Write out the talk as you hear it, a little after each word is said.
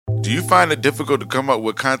Do you find it difficult to come up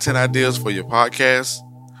with content ideas for your podcast?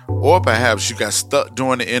 Or perhaps you got stuck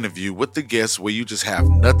during the interview with the guest where you just have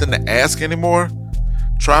nothing to ask anymore?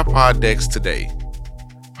 Try Poddex today.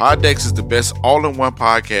 Poddex is the best all-in-one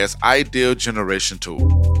podcast idea generation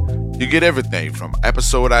tool. You get everything from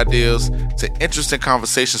episode ideas to interesting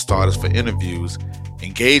conversation starters for interviews,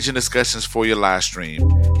 engaging discussions for your live stream,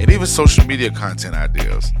 and even social media content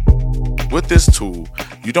ideas. With this tool,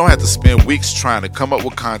 you don't have to spend weeks trying to come up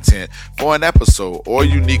with content for an episode or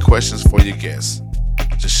unique questions for your guests.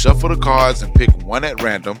 Just shuffle the cards and pick one at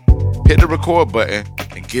random, hit the record button,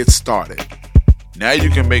 and get started. Now you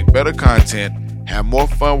can make better content, have more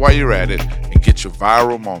fun while you're at it, and get your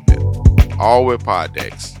viral moment. All with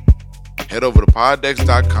Poddex. Head over to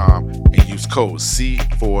poddex.com and use code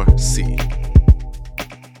C4C.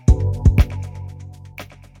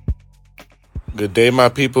 Good day, my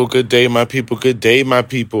people. Good day, my people. Good day, my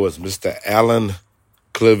people. It's Mr. Allen,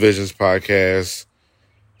 Clear Visions Podcast.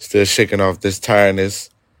 Still shaking off this tiredness.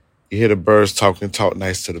 You hear the birds talking, talk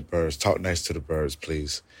nice to the birds. Talk nice to the birds,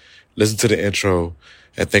 please. Listen to the intro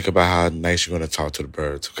and think about how nice you're going to talk to the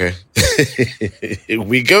birds, okay? Here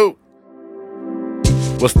we go.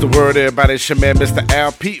 What's the word, everybody? It's your man, Mr.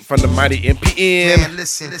 Al Pete from the Mighty MPN. Man,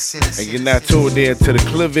 listen. And you're now tuned in to the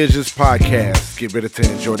Clear Visions Podcast. Get ready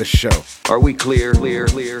to enjoy the show. Are we clear?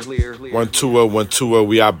 120.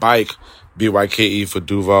 We are bike. BYKE for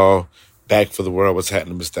Duval. Back for the world. What's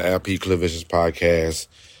happening, Mr. Al Pete, Clear Visions Podcast.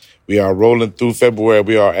 We are rolling through February.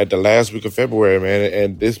 We are at the last week of February, man.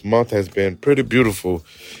 And this month has been pretty beautiful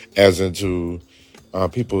as into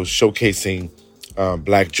people showcasing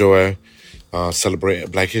Black joy,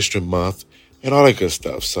 celebrating Black History Month, and all that good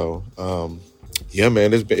stuff. So, yeah,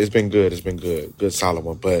 man, it's been good. It's been good. Good, solid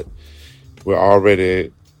one. But we're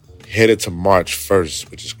already headed to March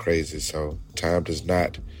 1st, which is crazy. So time does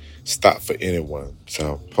not stop for anyone.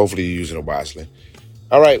 So hopefully you're using it wisely.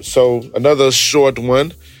 All right, so another short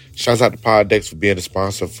one. Shouts out to Poddex for being the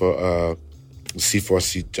sponsor for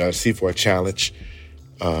C4 Challenge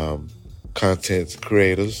content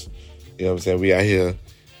creators. You know what I'm saying? We out here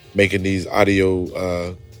making these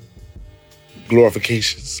audio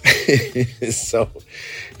glorifications. So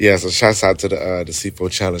shouts out to the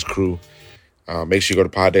C4 Challenge crew. Make sure you go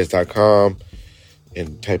to poddex.com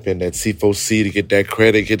and type in that C4C to get that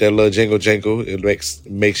credit, get that little jingle. It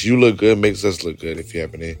makes you look good, makes us look good if you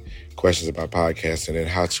have any questions about podcasting and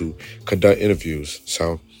how to conduct interviews.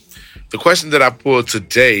 So the question that I pulled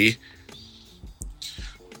today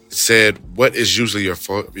said, what is usually your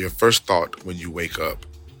first thought when you wake up?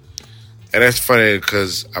 And that's funny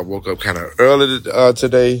because I woke up kind of early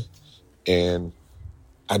today, and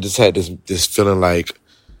I just had this feeling like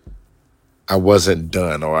I wasn't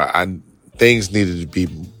done, or things needed to be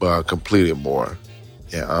completed more.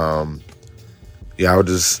 Yeah, I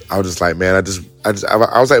was just like, man, I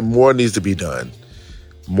was like, more needs to be done,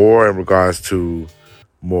 more in regards to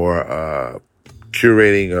more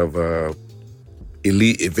curating of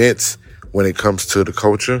elite events when it comes to the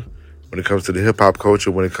culture. When it comes to the hip-hop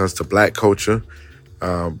culture, when it comes to Black culture,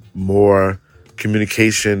 more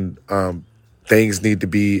communication things need to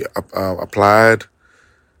be applied.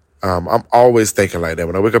 I'm always thinking like that.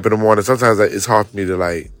 When I wake up in the morning, sometimes it's hard for me to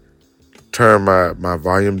like turn my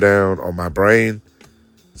volume down on my brain.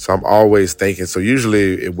 So I'm always thinking. So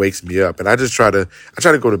usually it wakes me up. And I try to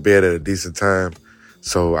go to bed at a decent time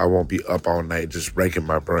so I won't be up all night just raking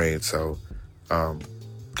my brain. So I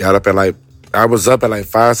was up at like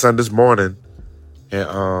 5 something this morning,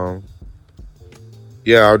 and it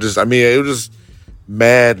was just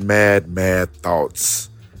mad thoughts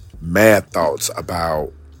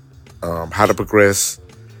about how to progress,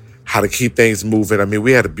 how to keep things moving. I mean,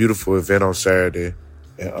 we had a beautiful event on Saturday,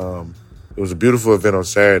 and it was a beautiful event on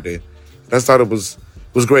Saturday. And I thought it was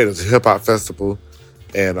great. It was a hip hop festival,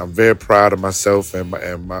 and I'm very proud of myself and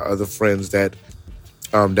my other friends that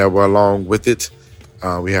were along with it.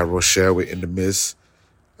 We had Rochelle with In the Mist.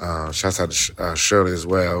 Shouts out to Shirley as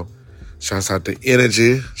well. Shouts out to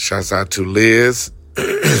Energy. Shouts out to Liz.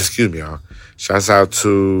 Excuse me, y'all. Shouts out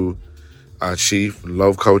to Chief,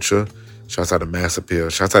 Love Culture. Shouts out to Mass Appeal.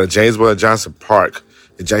 Shouts out to Jamesville and Johnson Park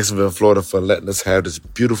in Jacksonville, Florida for letting us have this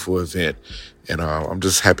beautiful event. And I'm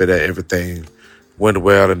just happy that everything went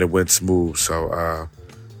well and it went smooth. So,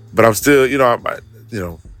 but I'm still,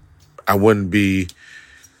 I wouldn't be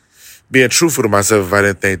being truthful to myself if I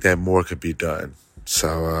didn't think that more could be done.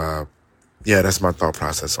 So, that's my thought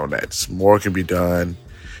process on that. Just more can be done.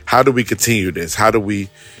 How do we continue this? How do we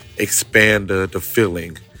expand the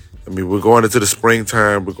feeling? I mean, we're going into the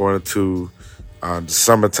springtime. We're going into the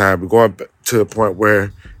summertime. We're going to a point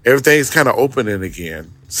where everything's kind of opening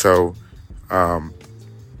again. So,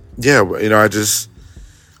 yeah,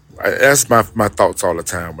 that's my thoughts all the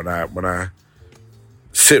time when I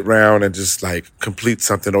sit around and just like complete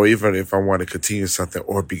something, or even if I want to continue something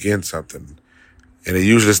or begin something. And it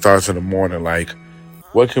usually starts in the morning, like,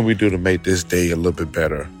 what can we do to make this day a little bit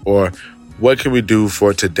better? Or what can we do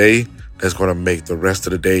for today that's going to make the rest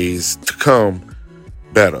of the days to come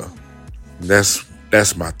better? And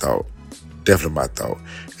that's my thought. Definitely my thought.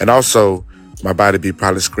 And also, my body be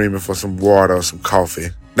probably screaming for some water or some coffee.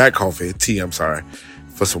 Not coffee, tea, I'm sorry.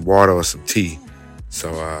 For some water or some tea.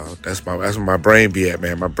 So that's where my brain be at,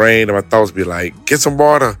 man. My brain and my thoughts be like, get some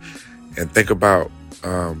water and think about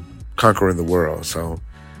conquering the world. So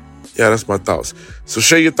yeah, that's my thoughts. So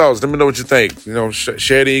share your thoughts. Let me know what you think. You know,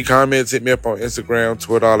 share any comments. Hit me up on Instagram,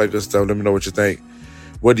 Twitter, all that good stuff. Let me know what you think.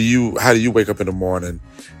 How do you wake up in the morning?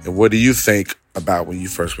 And what do you think about when you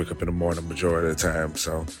first wake up in the morning majority of the time?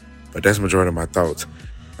 So, but that's majority of my thoughts.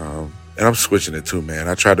 And I'm switching it too, man.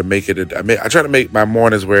 I try to make it, I try to make my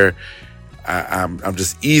mornings where I'm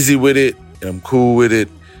just easy with it and I'm cool with it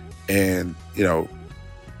and, you know,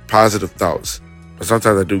 positive thoughts. But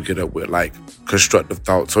sometimes I do get up with like constructive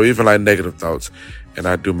thoughts or even like negative thoughts, and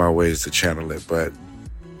I do my ways to channel it. But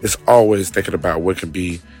it's always thinking about what can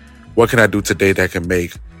I do today that can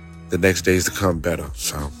make the next days to come better.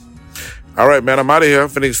 So, all right, man, I'm out of here. I'm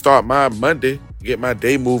finna start my Monday, get my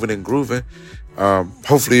day moving and grooving.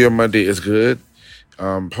 Hopefully your Monday is good.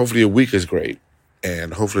 Hopefully your week is great.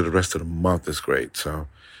 And hopefully the rest of the month is great. So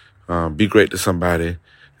be great to somebody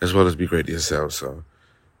as well as be great to yourself. So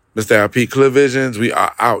Mr. LP, Clear Visions, we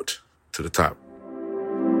are out to the top.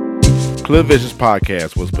 Clear Visions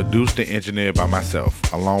podcast was produced and engineered by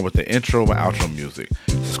myself, along with the intro and outro music.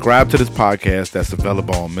 Subscribe to this podcast that's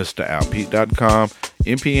available on MrAlpete.com,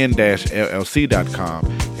 mpn-llc.com,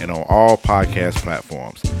 and on all podcast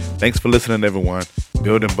platforms. Thanks for listening, everyone.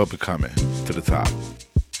 Building but becoming to the top.